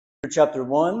Chapter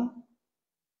 1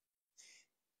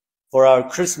 for our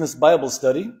Christmas Bible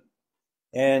study.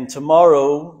 And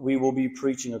tomorrow we will be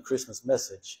preaching a Christmas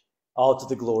message, all to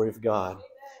the glory of God.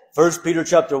 1 Peter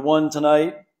chapter 1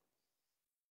 tonight.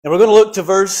 And we're going to look to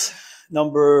verse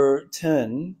number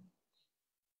 10.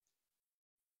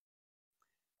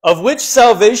 Of which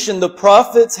salvation the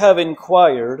prophets have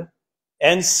inquired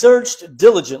and searched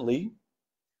diligently,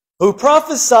 who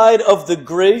prophesied of the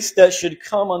grace that should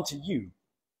come unto you,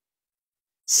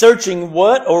 searching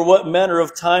what manner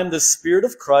of time the Spirit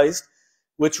of Christ,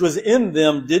 which was in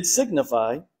them, did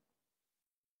signify,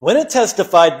 when it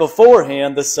testified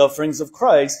beforehand the sufferings of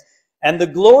Christ, and the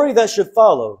glory that should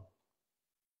follow.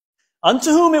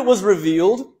 Unto whom it was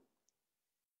revealed,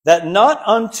 that not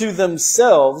unto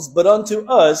themselves, but unto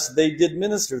us they did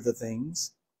minister the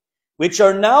things, which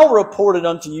are now reported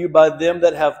unto you by them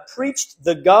that have preached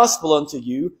the gospel unto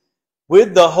you,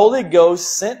 with the Holy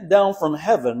Ghost sent down from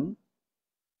heaven,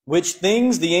 which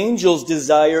things the angels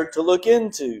desire to look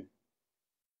into.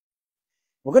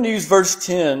 We're going to use verse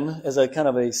 10 as a kind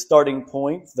of a starting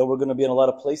point, though we're going to be in a lot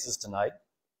of places tonight.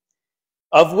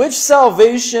 Of which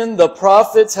salvation the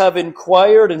prophets have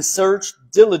inquired and searched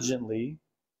diligently,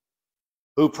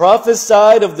 who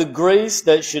prophesied of the grace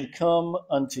that should come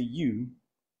unto you.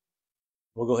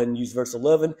 We'll go ahead and use verse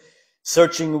 11.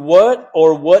 Searching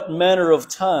what manner of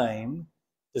time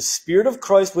the Spirit of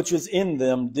Christ which was in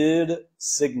them did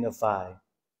signify.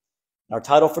 Our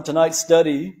title for tonight's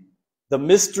study, The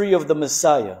Mystery of the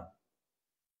Messiah.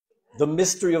 The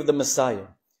Mystery of the Messiah.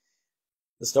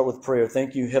 Let's start with prayer.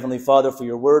 Thank you, Heavenly Father, for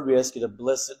your word. We ask you to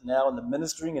bless it now in the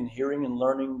ministering and hearing and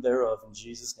learning thereof. In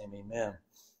Jesus' name, amen.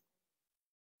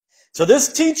 So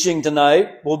this teaching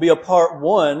tonight will be a part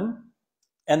 1,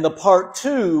 and the part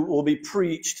 2 will be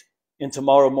preached in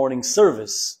tomorrow morning's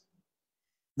service.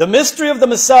 The mystery of the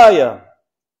Messiah.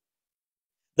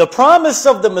 The promise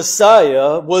of the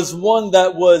Messiah was one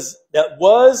that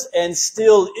was and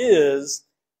still is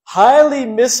highly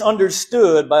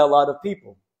misunderstood by a lot of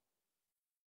people.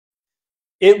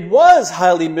 It was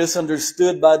highly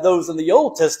misunderstood by those in the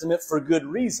Old Testament for good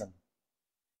reason,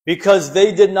 because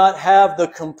they did not have the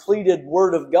completed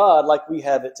Word of God like we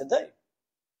have it today.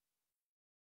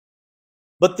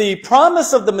 But the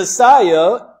promise of the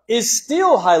Messiah is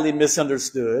still highly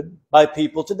misunderstood by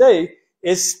people today,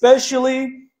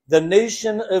 especially the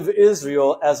nation of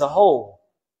Israel as a whole.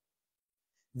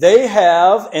 They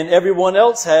have, and everyone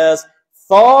else has,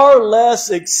 far less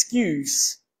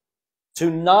excuse to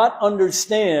not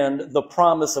understand the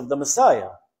promise of the Messiah.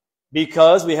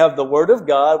 Because we have the Word of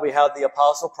God, we have the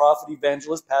apostle, prophet,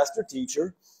 evangelist, pastor,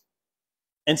 teacher.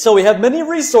 And so we have many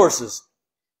resources.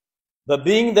 But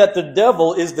being that the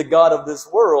devil is the god of this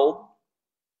world,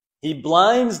 he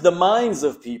blinds the minds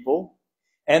of people,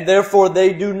 and therefore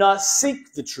they do not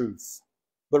seek the truth,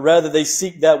 but rather they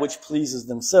seek that which pleases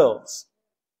themselves.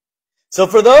 So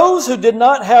for those who did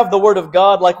not have the Word of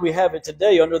God like we have it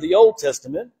today under the Old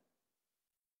Testament,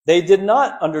 they did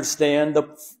not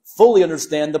fully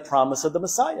understand the promise of the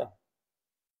Messiah.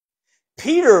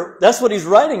 Peter, that's what he's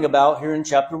writing about here in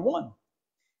chapter 1.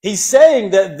 He's saying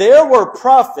that there were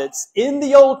prophets in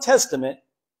the Old Testament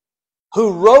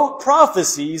who wrote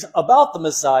prophecies about the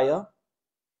Messiah,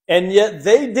 and yet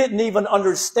they didn't even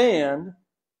understand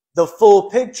the full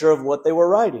picture of what they were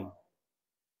writing.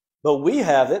 But we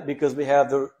have it because we have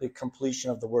the completion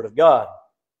of the Word of God.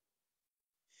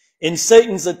 In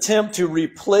Satan's attempt to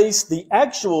replace the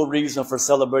actual reason for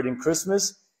celebrating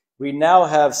Christmas, we now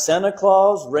have Santa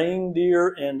Claus,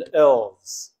 reindeer, and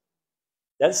elves.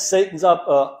 That's Satan's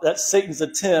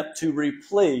attempt to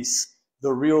replace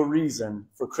the real reason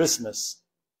for Christmas.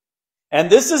 And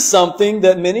this is something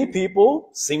that many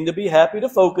people seem to be happy to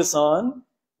focus on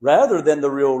rather than the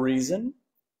real reason.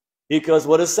 Because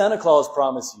what does Santa Claus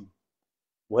promise you?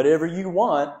 Whatever you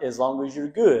want, as long as you're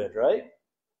good, right?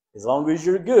 As long as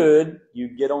you're good,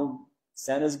 you get on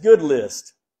Santa's good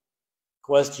list.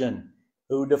 Question,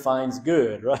 who defines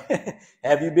good, right?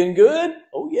 Have you been good?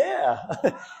 Oh, yeah.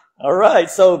 All right,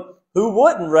 so who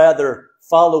wouldn't rather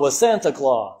follow a Santa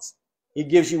Claus? He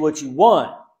gives you what you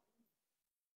want.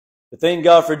 But thank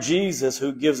God for Jesus,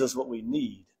 who gives us what we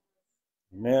need.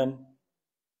 Amen.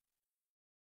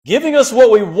 Giving us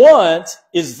what we want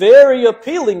is very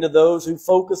appealing to those who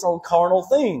focus on carnal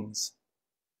things.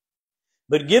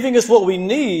 But giving us what we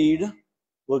need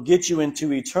will get you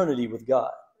into eternity with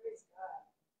God.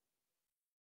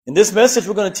 In this message,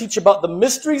 we're going to teach about the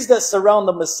mysteries that surround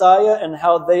the Messiah and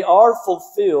how they are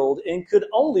fulfilled and could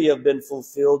only have been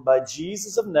fulfilled by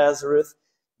Jesus of Nazareth,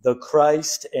 the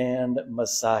Christ and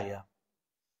Messiah.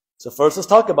 So first, let's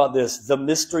talk about this, the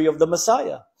mystery of the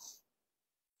Messiah.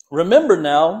 Remember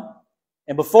now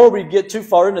And before we get too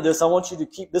far into this, I want you to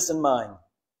keep this in mind.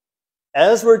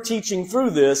 As we're teaching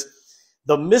through this,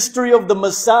 the mystery of the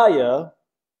Messiah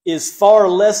is far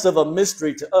less of a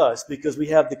mystery to us because we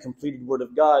have the completed Word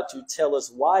of God to tell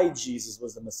us why Jesus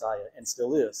was the Messiah and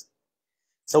still is.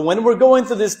 So when we're going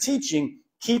through this teaching,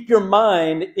 keep your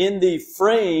mind in the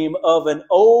frame of an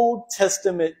Old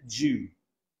Testament Jew.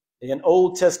 An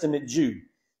Old Testament Jew.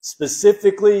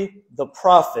 Specifically, the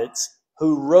prophets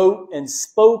who wrote and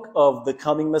spoke of the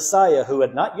coming Messiah who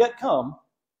had not yet come.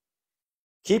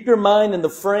 Keep your mind in the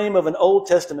frame of an Old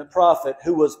Testament prophet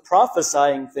who was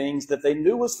prophesying things that they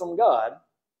knew was from God,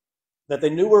 that they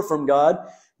knew were from God,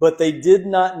 but they did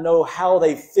not know how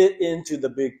they fit into the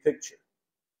big picture.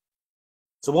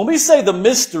 So when we say the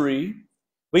mystery,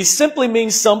 we simply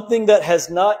mean something that has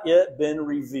not yet been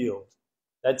revealed.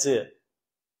 That's it.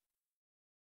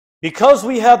 Because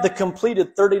we have the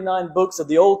completed 39 books of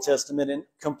the Old Testament and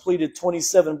completed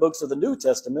 27 books of the New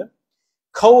Testament,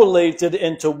 collated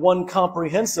into one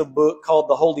comprehensive book called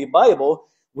the Holy Bible,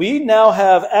 we now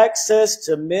have access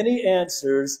to many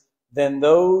answers than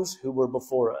those who were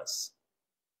before us.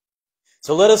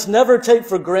 So let us never take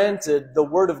for granted the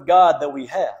Word of God that we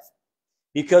have,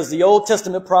 because the Old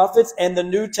Testament prophets and the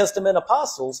New Testament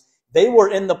apostles, they were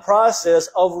in the process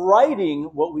of writing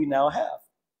what we now have.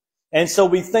 And so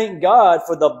we thank God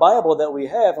for the Bible that we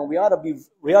have, and we ought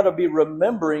to be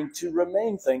remembering to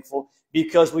remain thankful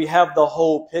because we have the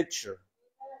whole picture.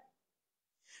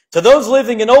 To those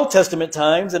living in Old Testament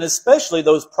times, and especially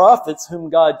those prophets whom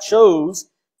God chose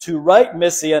to write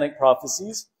messianic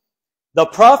prophecies, the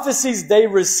prophecies they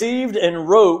received and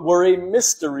wrote were a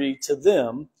mystery to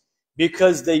them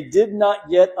because they did not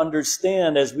yet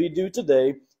understand, as we do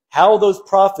today, how those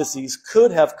prophecies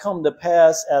could have come to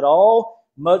pass at all,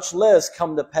 much less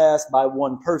come to pass by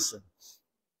one person.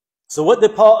 So what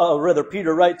did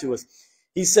Peter write to us?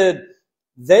 He said,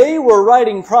 they were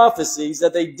writing prophecies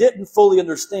that they didn't fully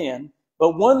understand,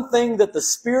 but one thing that the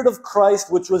Spirit of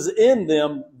Christ which was in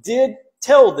them did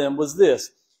tell them was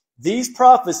this: these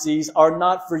prophecies are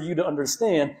not for you to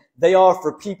understand, they are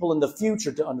for people in the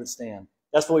future to understand.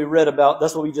 That's what we read about,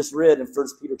 that's what we just read in 1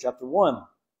 Peter chapter 1.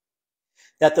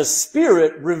 That the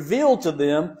Spirit revealed to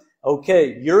them,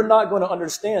 okay, you're not going to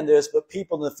understand this, but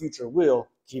people in the future will.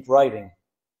 Keep writing.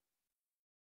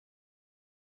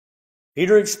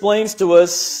 Peter explains to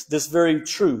us this very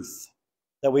truth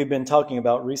that we've been talking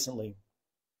about recently.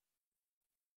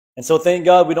 And so thank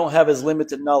God we don't have as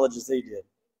limited knowledge as they did.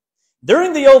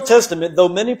 During the Old Testament, though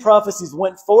many prophecies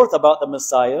went forth about the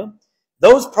Messiah,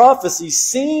 those prophecies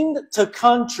seemed to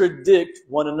contradict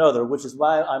one another, which is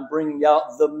why I'm bringing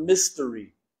out the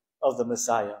mystery of the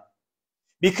Messiah.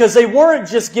 Because they weren't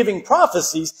just giving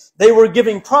prophecies, they were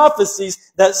giving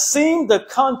prophecies that seemed to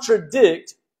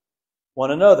contradict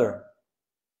one another.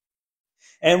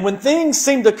 And when things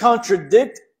seem to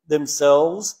contradict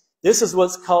themselves, this is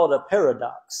what's called a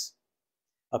paradox.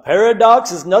 A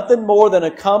paradox is nothing more than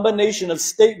a combination of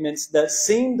statements that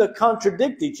seem to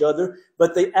contradict each other,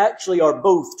 but they actually are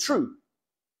both true.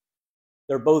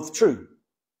 They're both true.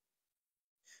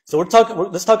 So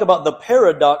let's talk about the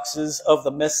paradoxes of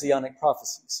the messianic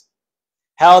prophecies.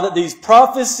 How that these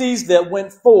prophecies that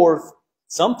went forth,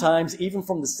 sometimes even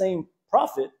from the same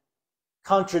prophet,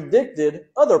 contradicted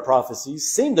other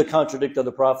prophecies, seemed to contradict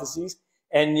other prophecies,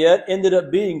 and yet ended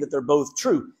up being that they're both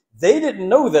true. They didn't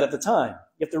know that at the time.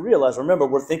 You have to realize, remember,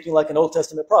 we're thinking like an Old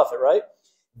Testament prophet, right?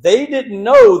 They didn't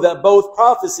know that both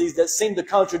prophecies that seemed to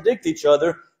contradict each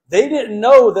other, they didn't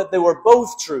know that they were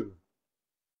both true.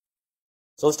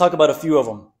 So let's talk about a few of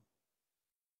them.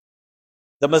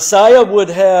 The Messiah would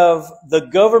have the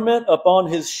government upon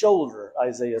his shoulder,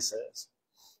 Isaiah says,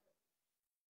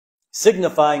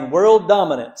 signifying world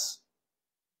dominance.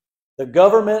 The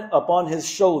government upon his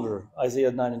shoulder,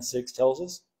 Isaiah 9:6 tells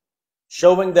us,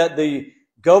 showing that the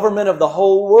government of the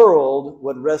whole world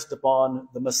would rest upon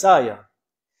the Messiah.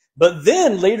 But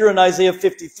then later in Isaiah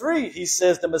 53, he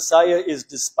says the Messiah is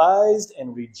despised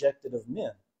and rejected of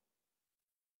men.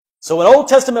 So an Old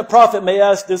Testament prophet may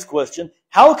ask this question: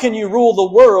 how can you rule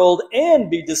the world and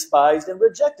be despised and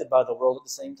rejected by the world at the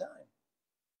same time?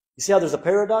 You see how there's a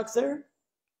paradox there?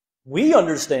 We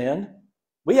understand.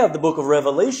 We have the book of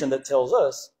Revelation that tells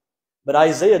us, but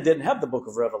Isaiah didn't have the book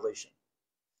of Revelation.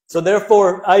 So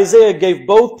therefore, Isaiah gave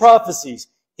both prophecies.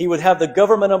 He would have the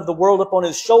government of the world upon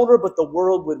his shoulder, but the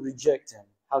world would reject him.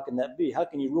 How can that be? How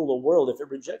can you rule a world if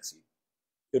it rejects you?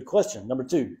 Good question. Number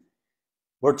 2.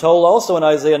 We're told also in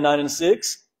Isaiah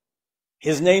 9:6,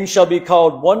 his name shall be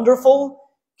called Wonderful,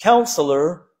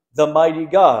 Counselor, the Mighty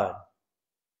God.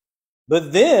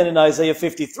 But then in Isaiah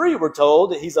 53, we're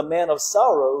told that he's a man of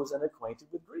sorrows and acquainted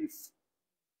with grief.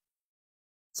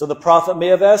 So the prophet may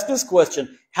have asked this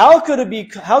question: how could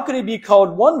he be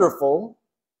called wonderful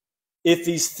if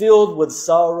he's filled with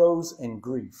sorrows and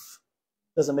grief?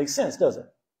 Doesn't make sense, does it?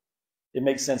 It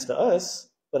makes sense to us,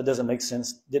 but it didn't make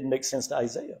sense to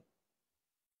Isaiah.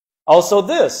 Also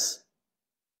this,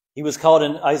 he was called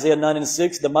in Isaiah 9 and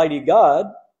 6, the mighty God.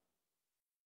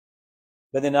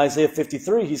 But in Isaiah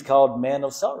 53, he's called man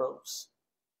of sorrows.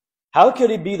 How could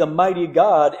he be the mighty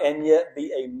God and yet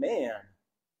be a man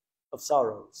of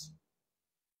sorrows?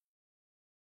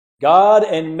 God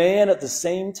and man at the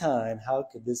same time, how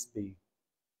could this be?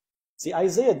 See,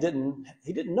 Isaiah didn't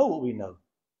know what we know.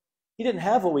 He didn't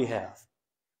have what we have.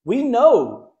 We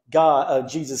know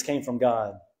Jesus came from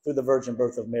God through the virgin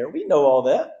birth of Mary. We know all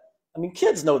that. I mean,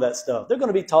 kids know that stuff. They're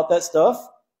going to be taught that stuff.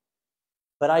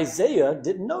 But Isaiah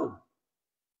didn't know.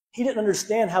 He didn't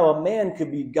understand how a man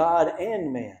could be God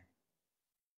and man.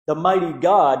 The mighty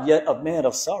God, yet a man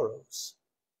of sorrows.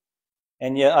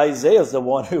 And yet Isaiah is the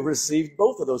one who received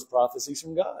both of those prophecies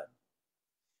from God.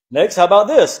 Next, how about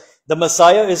this? The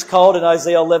Messiah is called in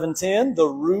Isaiah 11:10 the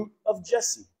root of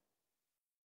Jesse.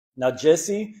 Now,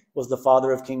 Jesse was the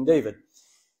father of King David.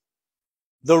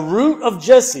 The root of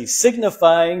Jesse,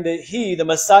 signifying that he, the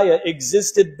Messiah,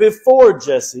 existed before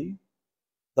Jesse,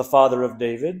 the father of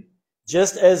David,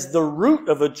 just as the root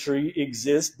of a tree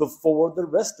exists before the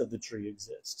rest of the tree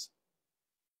exists.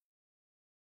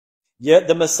 Yet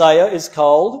the Messiah is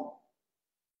called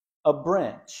a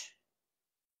branch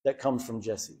that comes from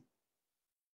Jesse.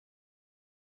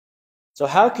 So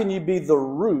how can you be the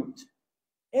root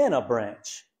and a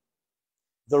branch?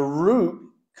 The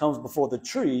root comes before the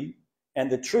tree,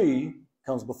 and the tree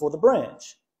comes before the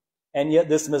branch. And yet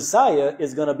this Messiah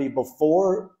is going to be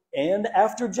before and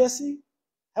after Jesse?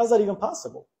 How's that even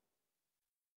possible?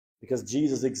 Because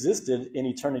Jesus existed in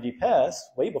eternity past,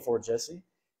 way before Jesse,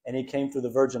 and he came through the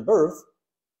virgin birth,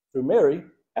 through Mary,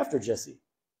 after Jesse.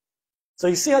 So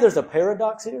you see how there's a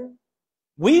paradox here?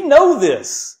 We know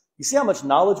this. You see how much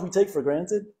knowledge we take for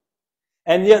granted?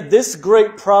 And yet this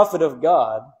great prophet of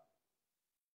God,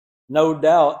 no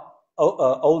doubt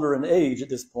older in age at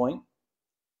this point,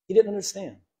 he didn't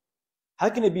understand. How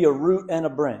can he be a root and a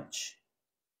branch?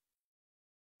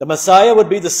 The Messiah would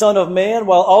be the Son of Man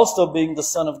while also being the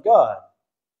Son of God.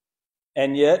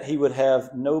 And yet he would have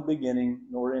no beginning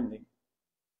nor ending.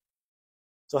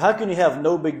 So how can you have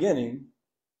no beginning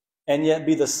and yet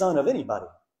be the Son of anybody?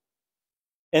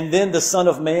 And then the Son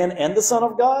of Man and the Son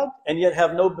of God and yet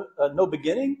have no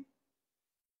beginning?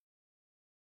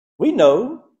 We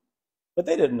know, but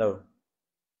they didn't know.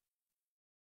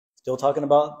 Still talking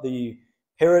about the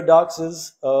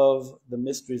paradoxes of the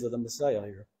mysteries of the Messiah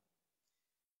here.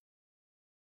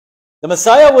 The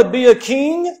Messiah would be a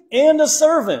king and a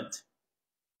servant.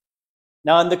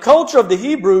 Now, in the culture of the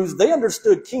Hebrews, they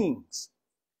understood kings.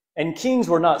 And kings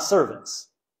were not servants.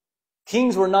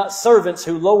 Kings were not servants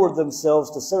who lowered themselves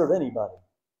to serve anybody.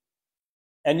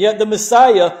 And yet the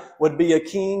Messiah would be a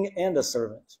king and a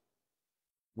servant.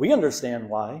 We understand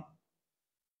why,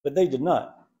 but they did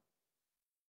not.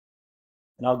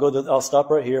 And I'll stop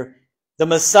right here. The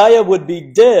Messiah would be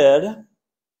dead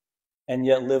and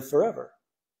yet live forever.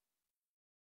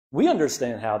 We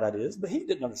understand how that is, but he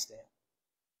didn't understand.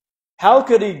 How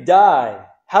could he die?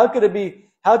 How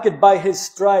could by his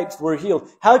stripes we're healed?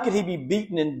 How could he be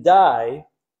beaten and die,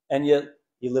 and yet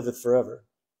he liveth forever?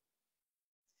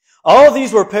 All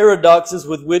these were paradoxes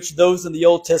with which those in the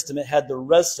Old Testament had to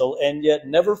wrestle and yet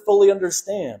never fully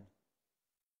understand.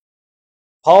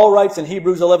 Paul writes in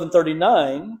Hebrews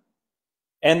 11:39,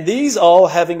 and these all,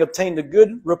 having obtained a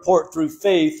good report through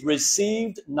faith,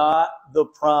 received not the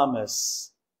promise.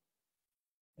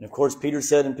 And of course, Peter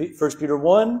said in 1 Peter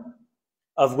 1,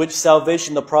 of which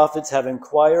salvation the prophets have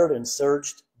inquired and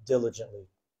searched diligently.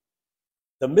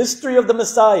 The mystery of the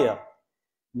Messiah.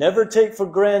 Never take for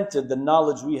granted the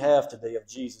knowledge we have today of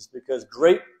Jesus, because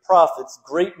great prophets,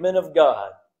 great men of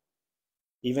God,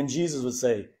 even Jesus would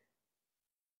say,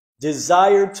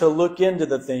 desire to look into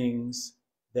the things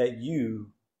that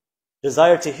you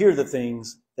desire to hear the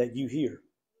things that you hear.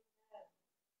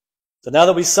 So now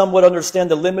that we somewhat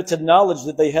understand the limited knowledge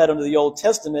that they had under the Old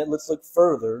Testament, let's look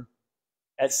further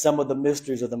at some of the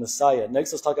mysteries of the Messiah.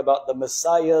 Next, let's talk about the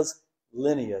Messiah's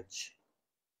lineage.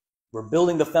 We're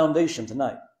building the foundation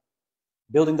tonight.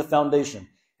 Building the foundation.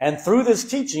 And through this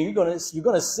teaching, you're going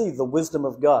to see the wisdom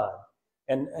of God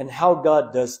and how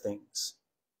God does things.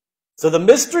 So the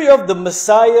mystery of the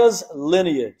Messiah's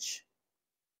lineage.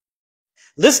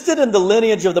 Listed in the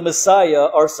lineage of the Messiah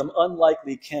are some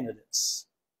unlikely candidates.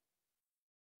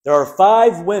 There are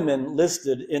 5 women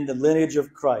listed in the lineage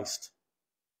of Christ,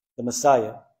 the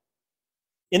Messiah.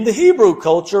 In the Hebrew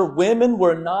culture, women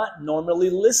were not normally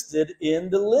listed in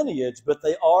the lineage, but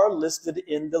they are listed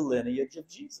in the lineage of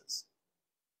Jesus.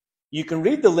 You can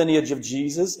read the lineage of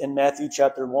Jesus in Matthew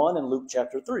chapter 1 and Luke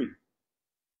chapter 3.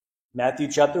 Matthew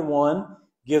chapter 1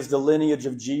 gives the lineage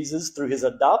of Jesus through his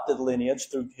adopted lineage,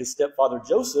 through his stepfather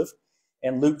Joseph,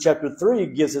 and Luke chapter 3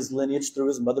 gives his lineage through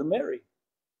his mother Mary.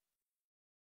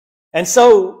 And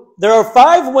so there are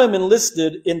 5 women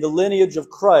listed in the lineage of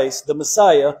Christ, the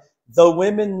Messiah, though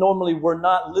women normally were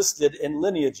not listed in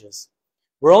lineages.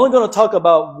 We're only going to talk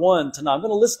about one tonight. I'm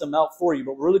going to list them out for you,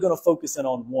 but we're really going to focus in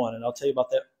on one, and I'll tell you about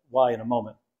that why in a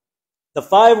moment. The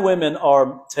 5 women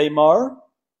are Tamar,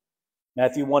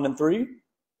 Matthew 1 and 3,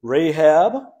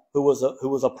 Rahab, who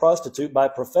was a prostitute by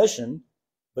profession,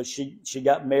 but she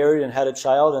got married and had a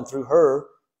child, and through her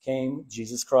came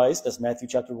Jesus Christ. That's Matthew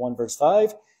chapter 1, verse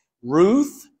 5.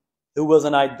 Ruth, who was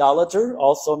an idolater,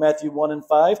 also Matthew 1 and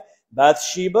 5.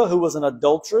 Bathsheba, who was an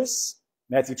adulteress,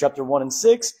 Matthew chapter 1 and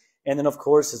 6. And then, of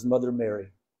course, his mother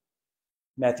Mary,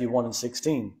 Matthew 1 and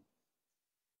 16.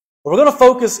 We're going to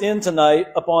focus in tonight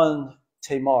upon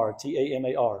Tamar,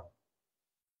 T-A-M-A-R.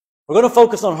 We're going to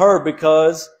focus on her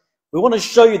because we want to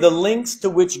show you the lengths to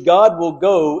which God will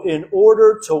go in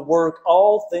order to work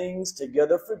all things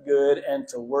together for good and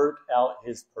to work out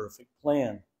his perfect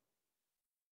plan.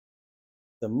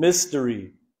 The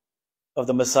mystery of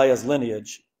the Messiah's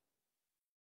lineage.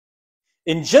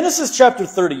 In Genesis chapter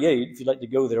 38, if you'd like to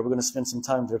go there, we're going to spend some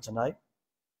time there tonight.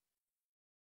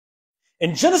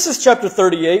 In Genesis chapter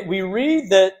 38, we read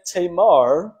that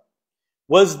Tamar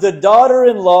was the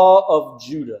daughter-in-law of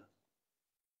Judah.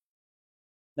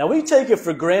 Now, we take it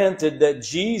for granted that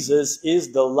Jesus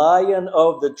is the Lion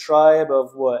of the tribe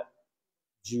of what?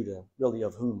 Judah. Really,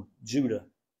 of whom? Judah.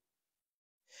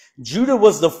 Judah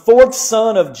was the 4th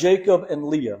son of Jacob and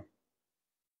Leah.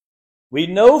 We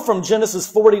know from Genesis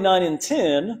 49 and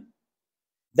 10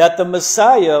 that the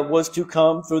Messiah was to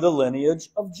come through the lineage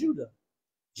of Judah.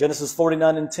 Genesis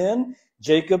 49 and 10,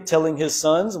 Jacob telling his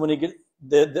sons when he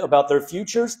about their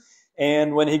futures,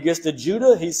 and when he gets to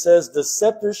Judah, he says, "The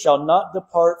scepter shall not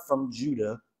depart from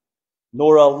Judah,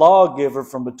 nor a lawgiver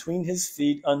from between his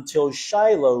feet until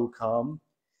Shiloh come,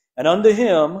 and unto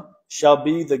him shall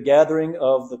be the gathering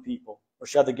of the people," or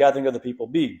shall the gathering of the people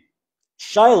be.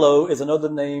 Shiloh is another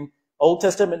name, Old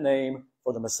Testament name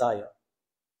for the Messiah.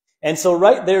 And so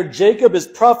right there, Jacob is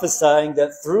prophesying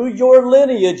that through your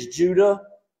lineage, Judah,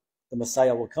 the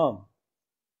Messiah will come.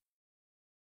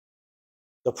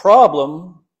 The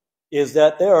problem is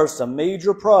that there are some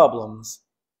major problems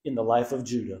in the life of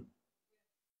Judah.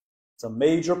 Some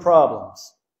major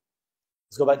problems.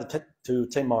 Let's go back to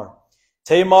Tamar.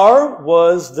 Tamar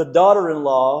was the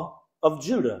daughter-in-law of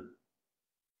Judah.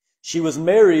 She was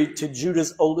married to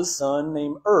Judah's oldest son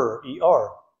named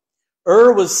E-R.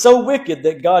 Was so wicked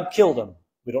that God killed him.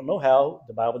 We don't know how.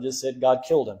 The Bible just said God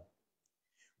killed him.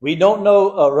 We don't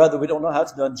know, we don't know how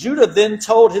it's done. Judah then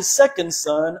told his second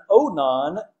son,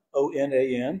 Onan,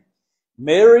 O-N-A-N,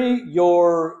 "Marry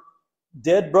your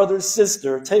dead brother's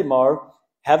sister, Tamar,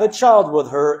 have a child with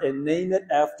her, and name it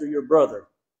after your brother."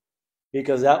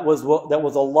 Because that was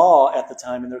a law at the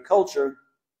time in their culture.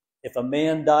 If a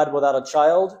man died without a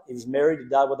child, he was married, he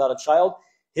died without a child,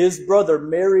 his brother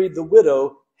married the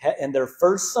widow, and their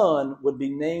first son would be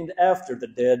named after the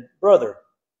dead brother.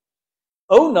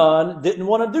 Onan didn't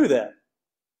want to do that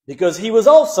because he was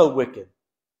also wicked.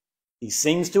 He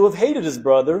seems to have hated his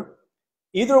brother.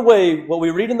 Either way, what we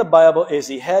read in the Bible is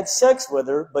he had sex with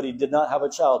her, but he did not have a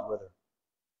child with her.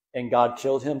 And God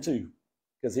killed him too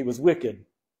because he was wicked.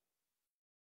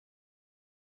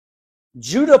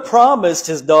 Judah promised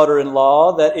his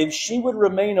daughter-in-law that if she would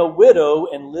remain a widow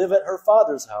and live at her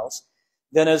father's house,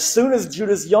 then as soon as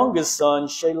Judah's youngest son,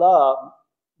 Shelah,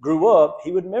 grew up,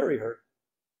 he would marry her.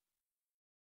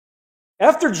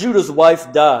 After Judah's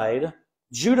wife died,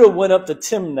 Judah went up to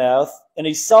Timnath, and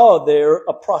he saw there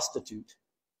a prostitute.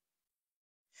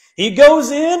 He goes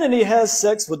in and he has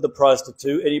sex with the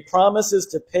prostitute, and he promises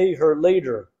to pay her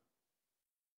later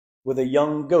with a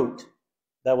young goat.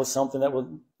 That was something that was,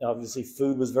 obviously,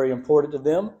 food was very important to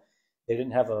them. They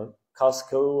didn't have a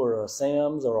Costco or a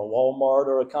Sam's or a Walmart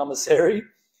or a commissary.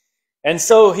 And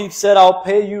so he said, "I'll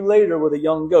pay you later with a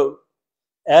young goat."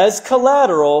 As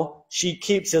collateral, she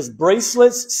keeps his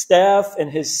bracelets, staff,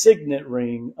 and his signet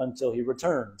ring until he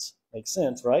returns. Makes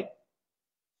sense, right?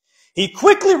 He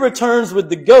quickly returns with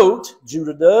the goat,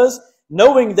 Judah does,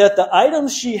 knowing that the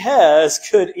items she has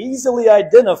could easily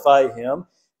identify him,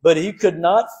 but he could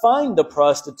not find the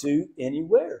prostitute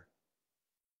anywhere.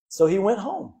 So he went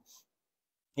home.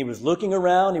 He was looking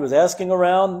around, he was asking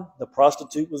around, the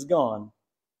prostitute was gone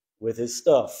with his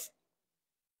stuff.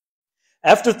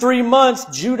 After 3 months,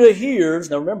 Judah hears,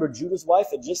 now remember, Judah's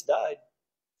wife had just died.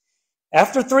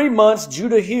 After 3 months,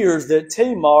 Judah hears that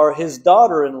Tamar, his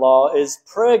daughter-in-law, is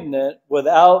pregnant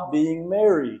without being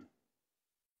married.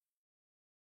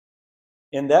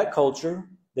 In that culture,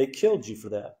 they killed you for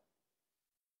that.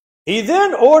 He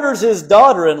then orders his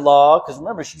daughter-in-law, because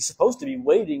remember, she's supposed to be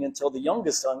waiting until the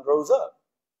youngest son grows up.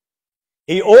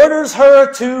 He orders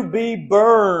her to be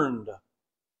burned.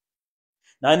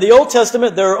 Now, in the Old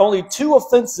Testament, there are only 2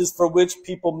 offenses for which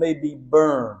people may be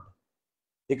burned,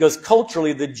 because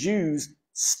culturally the Jews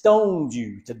stoned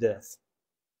you to death.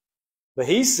 But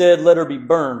he said, let her be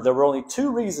burned. There were only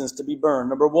 2 reasons to be burned.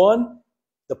 Number 1,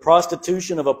 the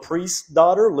prostitution of a priest's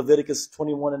daughter, Leviticus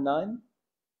 21:9.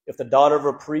 If the daughter of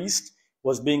a priest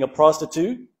was being a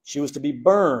prostitute, she was to be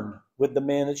burned with the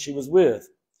man that she was with.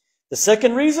 The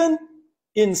second reason,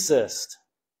 incest.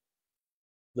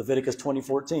 Leviticus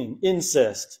 20:14,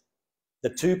 incest. The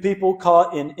 2 people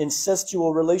caught in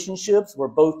incestual relationships were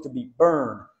both to be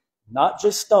burned, not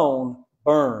just stoned,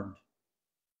 burned.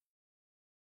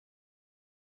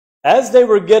 As they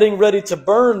were getting ready to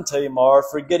burn Tamar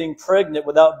for getting pregnant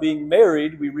without being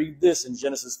married, we read this in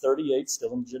Genesis 38,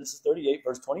 still in Genesis 38,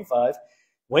 verse 25.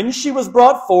 When she was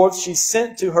brought forth, she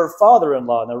sent to her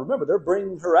father-in-law. Now remember, they're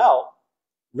bringing her out,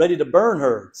 ready to burn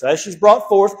her. So as she's brought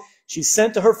forth, she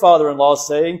sent to her father-in-law,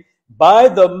 saying, by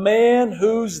the man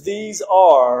whose these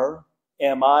are,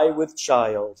 am I with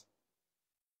child.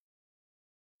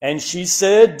 And she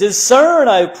said, discern,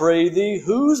 I pray thee,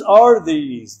 whose are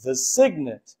these, the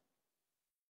signet,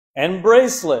 and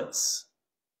bracelets,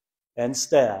 and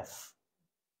staff.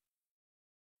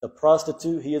 The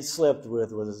prostitute he had slept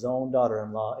with was his own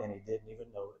daughter-in-law, and he didn't even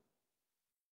know it.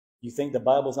 You think the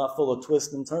Bible's not full of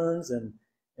twists and turns and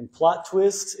plot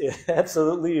twists? It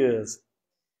absolutely is.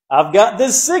 I've got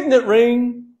this signet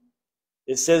ring.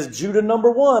 It says Judah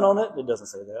number 1 on it. It doesn't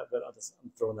say that, but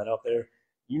I'm throwing that out there.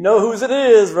 You know whose it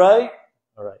is, right?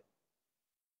 All right.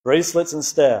 Bracelets and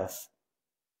staff.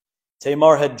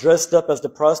 Tamar had dressed up as the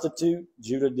prostitute.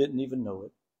 Judah didn't even know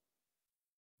it.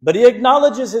 But he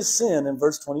acknowledges his sin in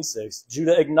verse 26.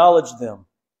 Judah acknowledged them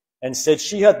and said,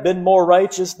 she hath been more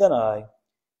righteous than I,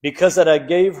 because that I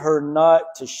gave her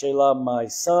not to Shelah my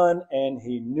son, and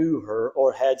he knew her,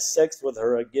 or had sex with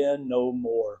her again no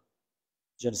more.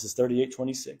 Genesis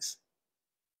 38:26.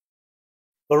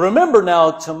 But remember now,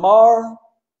 Tamar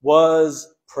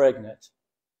was pregnant.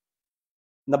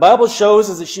 And the Bible shows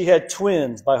us that she had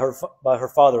twins by her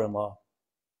father-in-law,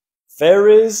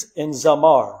 Pharez and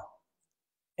Zamar.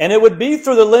 And it would be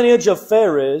through the lineage of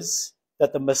Pharez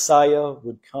that the Messiah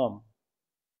would come.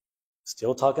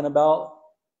 Still talking about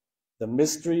the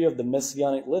mystery of the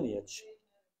messianic lineage.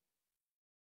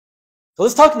 So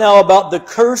let's talk now about the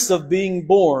curse of being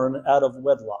born out of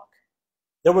wedlock.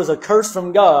 There was a curse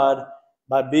from God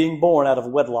by being born out of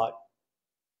wedlock.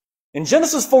 In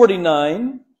Genesis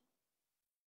 49,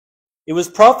 it was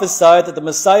prophesied that the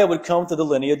Messiah would come through the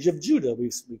lineage of Judah. We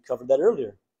covered that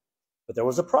earlier. But there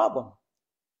was a problem.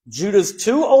 Judah's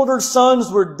 2 older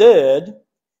sons were dead,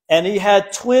 and he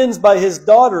had twins by his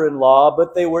daughter-in-law,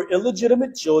 but they were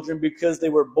illegitimate children because they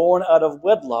were born out of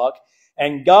wedlock.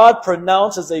 And God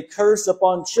pronounces a curse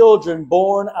upon children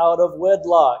born out of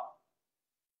wedlock.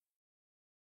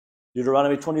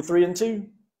 Deuteronomy 23:2.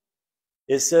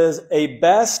 It says, a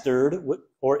bastard,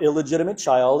 or illegitimate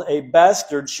child, a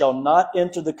bastard shall not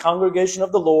enter the congregation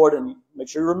of the Lord, and make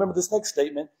sure you remember this next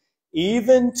statement,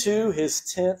 even to his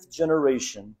 10th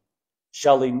generation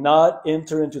shall he not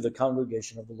enter into the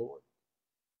congregation of the Lord.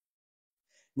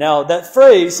 Now, that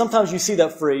phrase, sometimes you see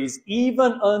that phrase,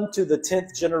 even unto the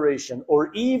 10th generation,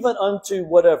 or even unto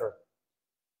whatever.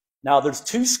 Now, there's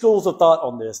 2 schools of thought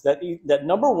on this. That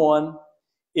number 1,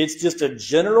 it's just a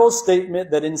general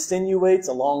statement that insinuates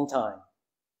a long time.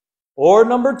 Or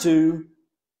number 2,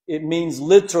 it means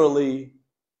literally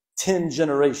 10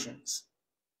 generations.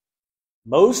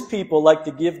 Most people like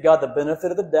to give God the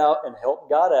benefit of the doubt and help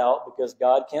God out because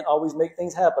God can't always make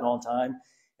things happen on time.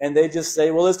 And they just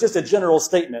say, well, it's just a general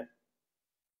statement.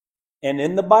 And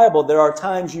in the Bible, there are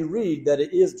times you read that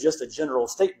it is just a general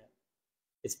statement.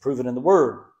 It's proven in the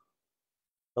Word.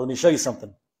 But let me show you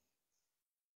something.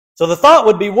 So the thought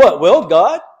would be what? Well,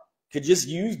 God could just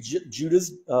use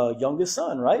Judah's youngest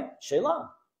son, right? Shelah.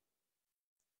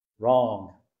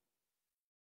 Wrong.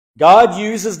 God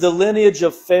uses the lineage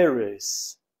of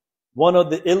Pharez, one of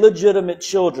the illegitimate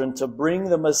children, to bring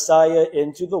the Messiah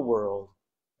into the world.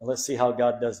 And let's see how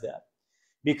God does that.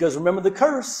 Because remember the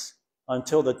curse,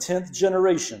 until the 10th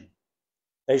generation,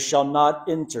 they shall not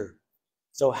enter.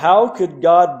 So how could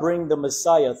God bring the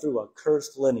Messiah through a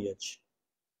cursed lineage?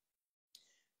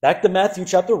 Back to Matthew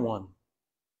chapter 1.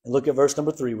 And look at verse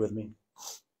number 3 with me.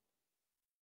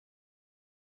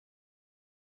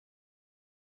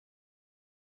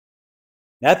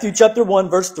 Matthew chapter 1,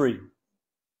 verse 3.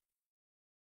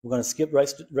 We're going to skip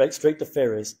right straight to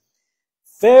Phares.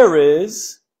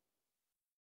 Phares,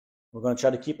 we're going to try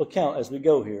to keep account as we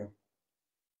go here.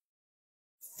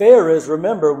 Phares,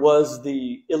 remember, was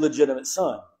the illegitimate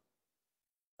son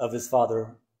of his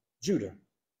father Judah.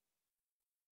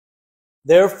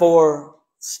 Therefore,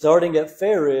 starting at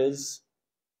Phares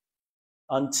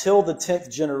until the 10th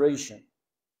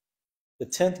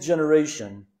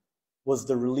generation was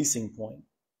the releasing point.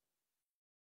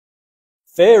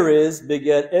 Phares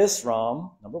begat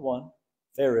Esrom, number 1,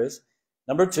 Phares.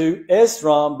 Number 2,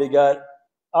 Esrom begat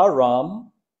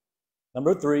Aram.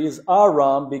 Number 3 is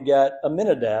Aram begat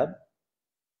Aminadab.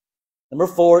 Number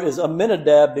 4 is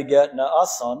Aminadab begat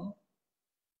Naason.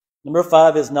 Number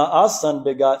 5 is Naason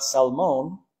begat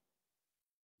Salmon.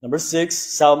 Number 6,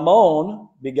 Salmon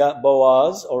begat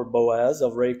Boaz, or Boaz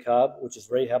of Rechab, which is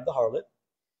Rahab the harlot.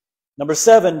 Number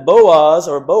 7, Boaz,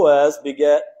 or Boaz,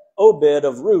 begat Obed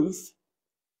of Ruth.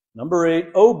 Number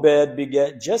 8, Obed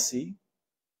begat Jesse.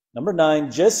 Number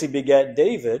 9, Jesse begat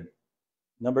David.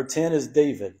 Number 10 is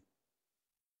David.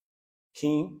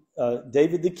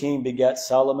 David the king begat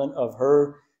Solomon of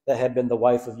her that had been the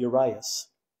wife of Urias.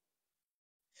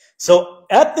 So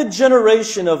at the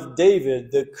generation of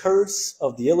David, the curse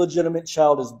of the illegitimate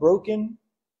child is broken,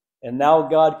 and now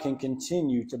God can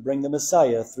continue to bring the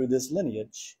Messiah through this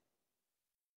lineage.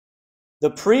 The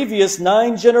previous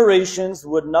 9 generations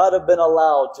would not have been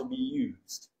allowed to be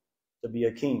used to be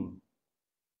a king.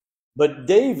 But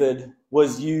David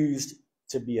was used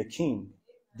to be a king.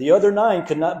 The other 9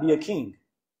 could not be a king.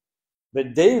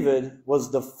 But David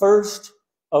was the first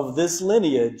of this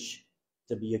lineage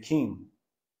to be a king.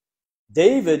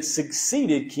 David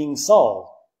succeeded King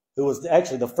Saul, who was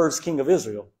actually the first king of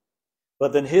Israel.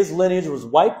 But then his lineage was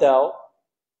wiped out,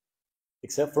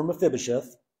 except for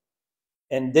Mephibosheth.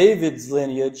 And David's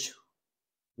lineage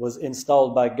was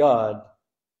installed by God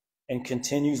and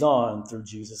continues on through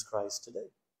Jesus Christ today.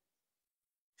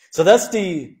 So that's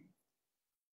the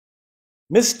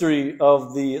mystery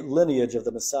of the lineage of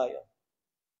the Messiah.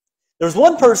 There's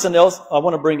one person else I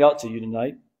want to bring out to you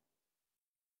tonight,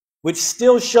 which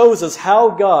still shows us how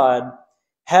God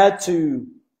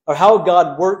how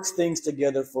God works things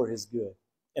together for his good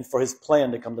and for his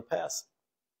plan to come to pass.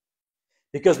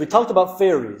 Because we talked about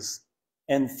Phares,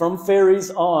 and from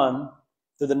Phares on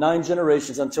through the 9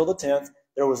 generations until the 10th,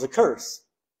 there was a curse.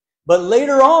 But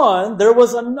later on, there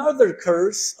was another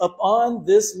curse upon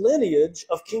this lineage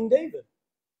of King David.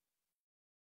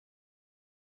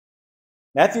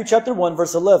 Matthew chapter 1,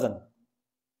 verse 11.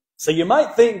 So you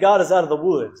might think God is out of the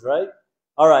woods, right?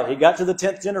 All right, he got to the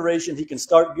 10th generation. He can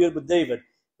start good with David,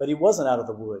 but he wasn't out of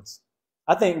the woods.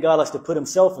 I think God likes to put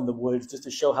himself in the woods just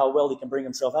to show how well he can bring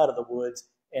himself out of the woods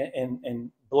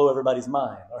and blow everybody's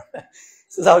mind. All right?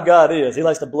 This is how God is. He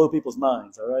likes to blow people's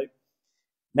minds, all right?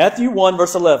 Matthew 1,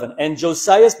 verse 11. And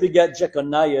Josias begat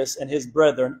Jeconias and his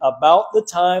brethren about the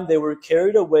time they were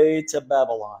carried away to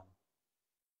Babylon.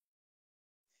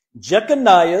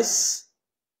 Jeconias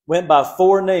went by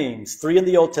 4 names, 3 in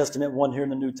the Old Testament, 1 here in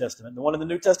the New Testament. The one in the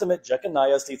New Testament,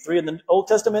 Jeconias. The 3 in the Old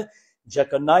Testament,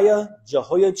 Jeconiah,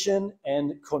 Jehoiachin,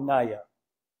 and Coniah.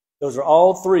 Those are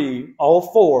all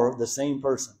 4, the same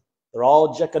person. They're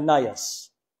all Jeconias.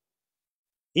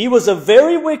 He was a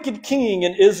very wicked king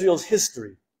in Israel's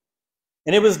history.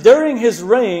 And it was during his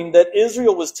reign that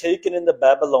Israel was taken into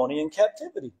Babylonian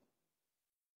captivity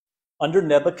under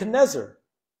Nebuchadnezzar.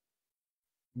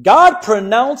 God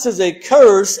pronounces a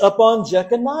curse upon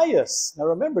Jeconias. Now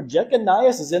remember,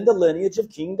 Jeconias is in the lineage of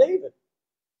King David.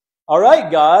 All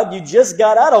right, God, you just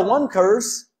got out of one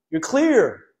curse. You're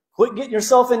clear. Quit getting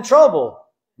yourself in trouble.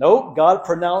 Nope, God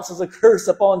pronounces a curse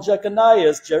upon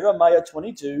Jeconias. Jeremiah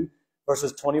 22,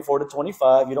 verses 24 to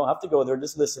 25. You don't have to go there,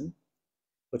 just listen.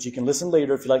 But you can listen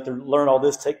later if you like to learn all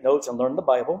this, take notes and learn the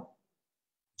Bible.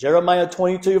 Jeremiah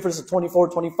 22, verses 24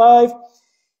 to 25.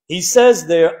 He says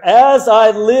there, As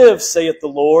I live, saith the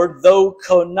Lord, though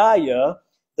Coniah,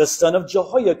 the son of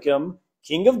Jehoiakim,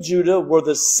 king of Judah, were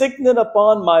the signet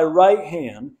upon my right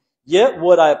hand, yet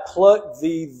would I pluck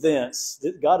thee thence.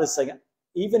 God is saying,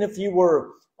 even if you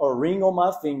were a ring on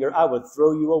my finger, I would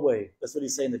throw you away. That's what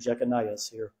he's saying to Jeconias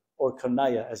here, or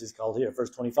Coniah as he's called here.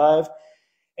 Verse 25,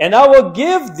 And I will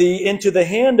give thee into the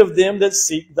hand of them that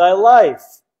seek thy life.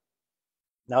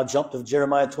 Now jump to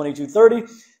Jeremiah 22:30.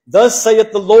 Thus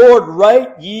saith the Lord,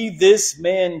 write ye this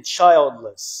man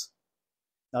childless.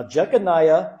 Now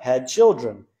Jeconiah had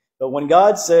children. But when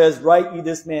God says, write ye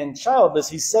this man childless,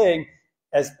 he's saying,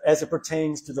 as it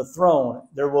pertains to the throne.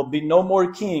 There will be no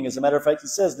more king. As a matter of fact, he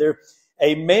says there,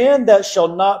 a man that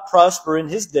shall not prosper in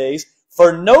his days,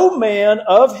 for no man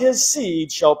of his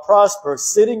seed shall prosper,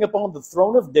 sitting upon the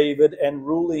throne of David and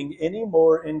ruling any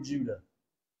more in Judah.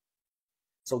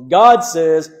 So God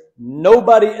says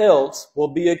nobody else will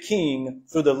be a king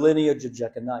through the lineage of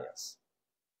Jeconiah.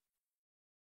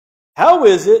 How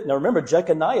is it? Now remember,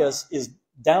 Jeconiah is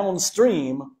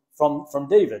downstream from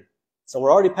David. So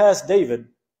we're already past David.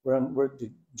 We're to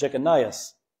Jeconiah.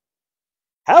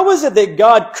 How is it that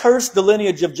God cursed the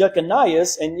lineage of Jeconiah,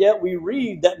 and yet we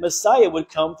read that Messiah would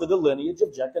come through the lineage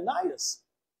of Jeconiah?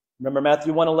 Remember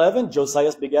Matthew 1:11,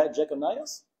 Josiah begat Jeconiah?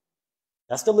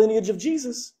 That's the lineage of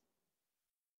Jesus.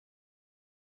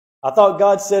 I thought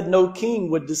God said no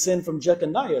king would descend from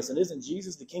Jeconiah, and isn't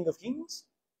Jesus the King of Kings?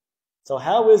 So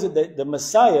how is it that the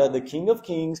Messiah, the King of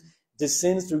Kings,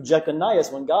 descends through Jeconiah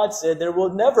when God said there will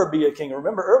never be a king?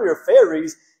 Remember earlier,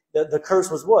 Pharaohs, the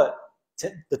curse was what?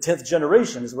 The 10th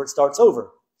generation is where it starts over.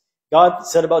 God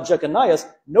said about Jeconiah,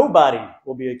 nobody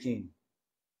will be a king.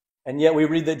 And yet we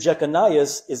read that Jeconiah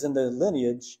is in the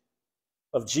lineage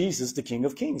of Jesus, the King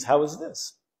of Kings. How is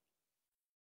this?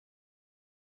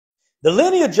 The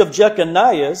lineage of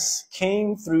Jeconiah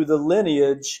came through the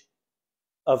lineage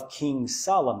of King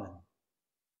Solomon.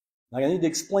 Now I need to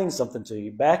explain something to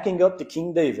you. Backing up to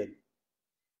King David.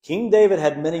 King David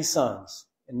had many sons,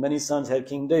 and many sons had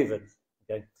King David.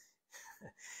 Okay,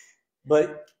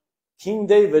 but King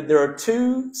David, there are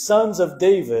two sons of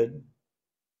David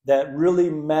that really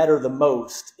matter the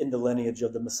most in the lineage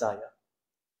of the Messiah.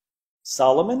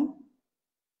 Solomon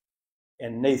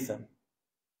and Nathan.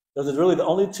 Those are really the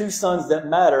only two sons that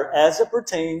matter as it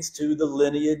pertains to the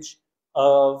lineage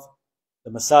of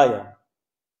the Messiah.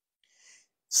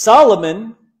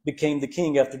 Solomon became the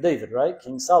king after David, right?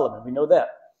 King Solomon, we know that.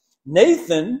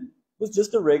 Nathan was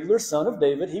just a regular son of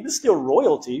David. He was still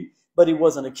royalty, but he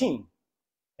wasn't a king.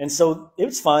 And so it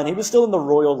was fine. He was still in the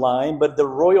royal line, but the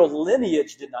royal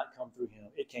lineage did not come through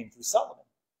him. It came through Solomon.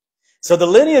 So the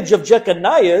lineage of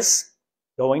Jeconiah,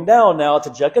 going down now to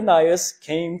Jeconiah,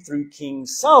 came through King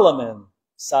Solomon's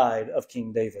side of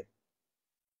King David.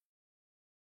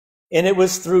 And it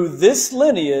was through this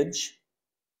lineage,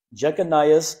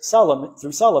 Jeconiah,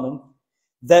 through Solomon,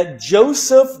 that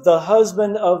Joseph, the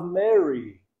husband of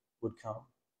Mary, would come.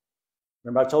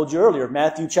 Remember I told you earlier,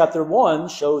 Matthew chapter 1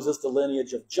 shows us the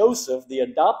lineage of Joseph, the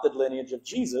adopted lineage of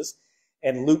Jesus,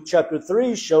 and Luke chapter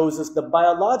 3 shows us the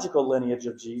biological lineage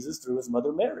of Jesus through his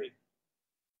mother Mary.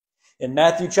 In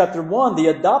Matthew chapter 1, the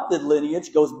adopted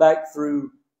lineage goes back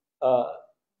through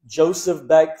Joseph,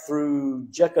 back through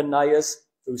Jeconiah,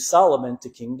 through Solomon to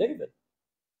King David.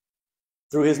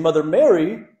 Through his mother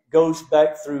Mary goes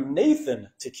back through Nathan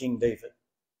to King David.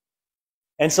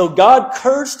 And so God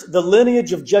cursed the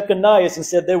lineage of Jeconiah and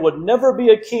said there would never be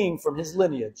a king from his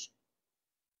lineage.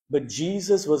 But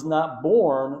Jesus was not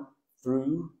born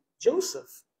through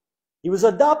Joseph. He was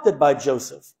adopted by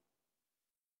Joseph.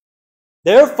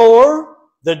 Therefore,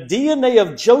 the DNA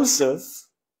of Joseph,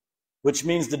 which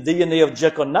means the DNA of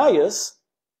Jeconiah,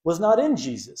 was not in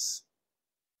Jesus.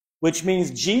 Which means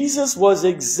Jesus was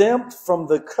exempt from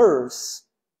the curse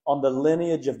on the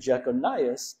lineage of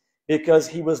Jeconiah because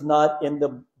he was not in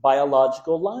the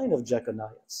biological line of Jeconiah.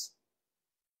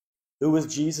 Who was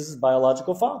Jesus'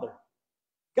 biological father?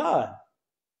 God.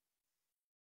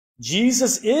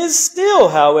 Jesus is still,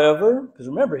 however, because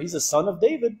remember, he's a son of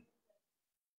David.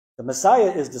 The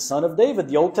Messiah is the son of David.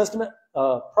 The Old Testament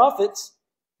prophets,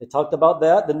 they talked about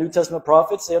that. The New Testament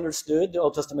prophets, they understood.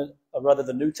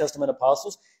 The New Testament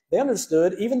apostles, they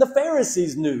understood. Even the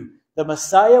Pharisees knew the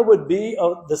Messiah would be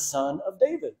the son of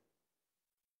David.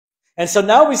 And so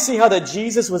now we see how that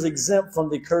Jesus was exempt from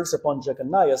the curse upon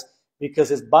Jeconiah because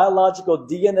his biological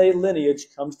DNA lineage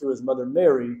comes through his mother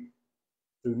Mary,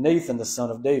 through Nathan, the son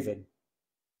of David.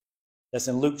 That's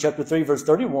in Luke chapter 3, verse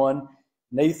 31,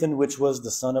 Nathan, which was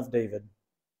the son of David.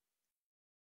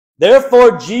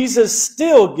 Therefore, Jesus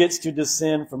still gets to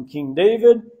descend from King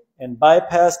David and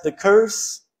bypass the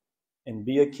curse and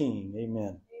be a king.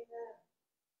 Amen.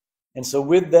 And so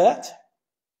with that,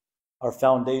 our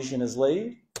foundation is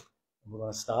laid. We're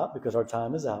going to stop because our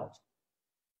time is out.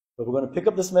 But we're going to pick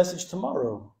up this message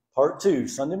tomorrow, part 2,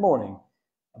 Sunday morning,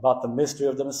 about the mystery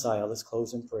of the Messiah. Let's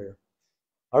close in prayer.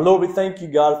 Our Lord, we thank you,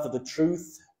 God, for the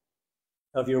truth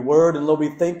of your word. And Lord, we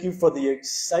thank you for the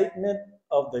excitement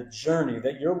of the journey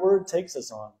that your word takes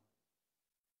us on.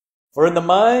 For in the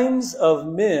minds of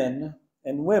men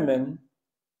and women,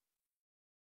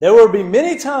 there will be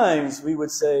many times we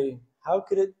would say, how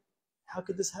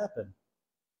could this happen?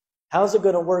 How's it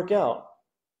going to work out?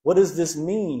 What does this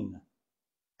mean?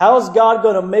 How is God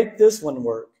going to make this one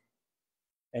work?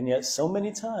 And yet so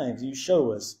many times you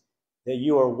show us that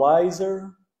you are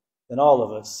wiser than all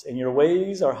of us, and your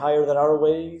ways are higher than our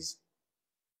ways,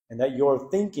 and that your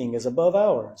thinking is above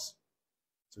ours.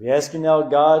 So we ask you now,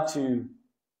 God, to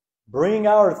bring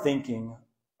our thinking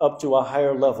up to a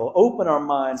higher level. Open our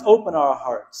minds, open our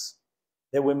hearts,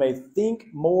 that we may think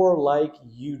more like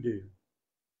you do.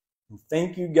 And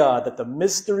thank you, God, that the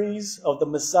mysteries of the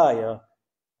Messiah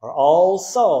are all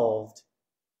solved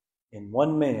in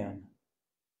one man,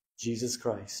 Jesus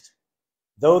Christ.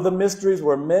 Though the mysteries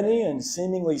were many and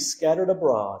seemingly scattered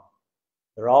abroad,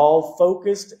 they're all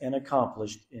focused and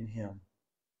accomplished in him.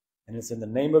 And it's in the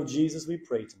name of Jesus we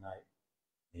pray tonight.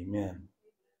 Amen.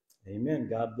 Amen.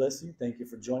 God bless you. Thank you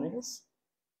for joining us.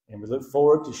 And we look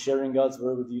forward to sharing God's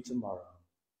word with you tomorrow.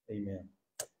 Amen.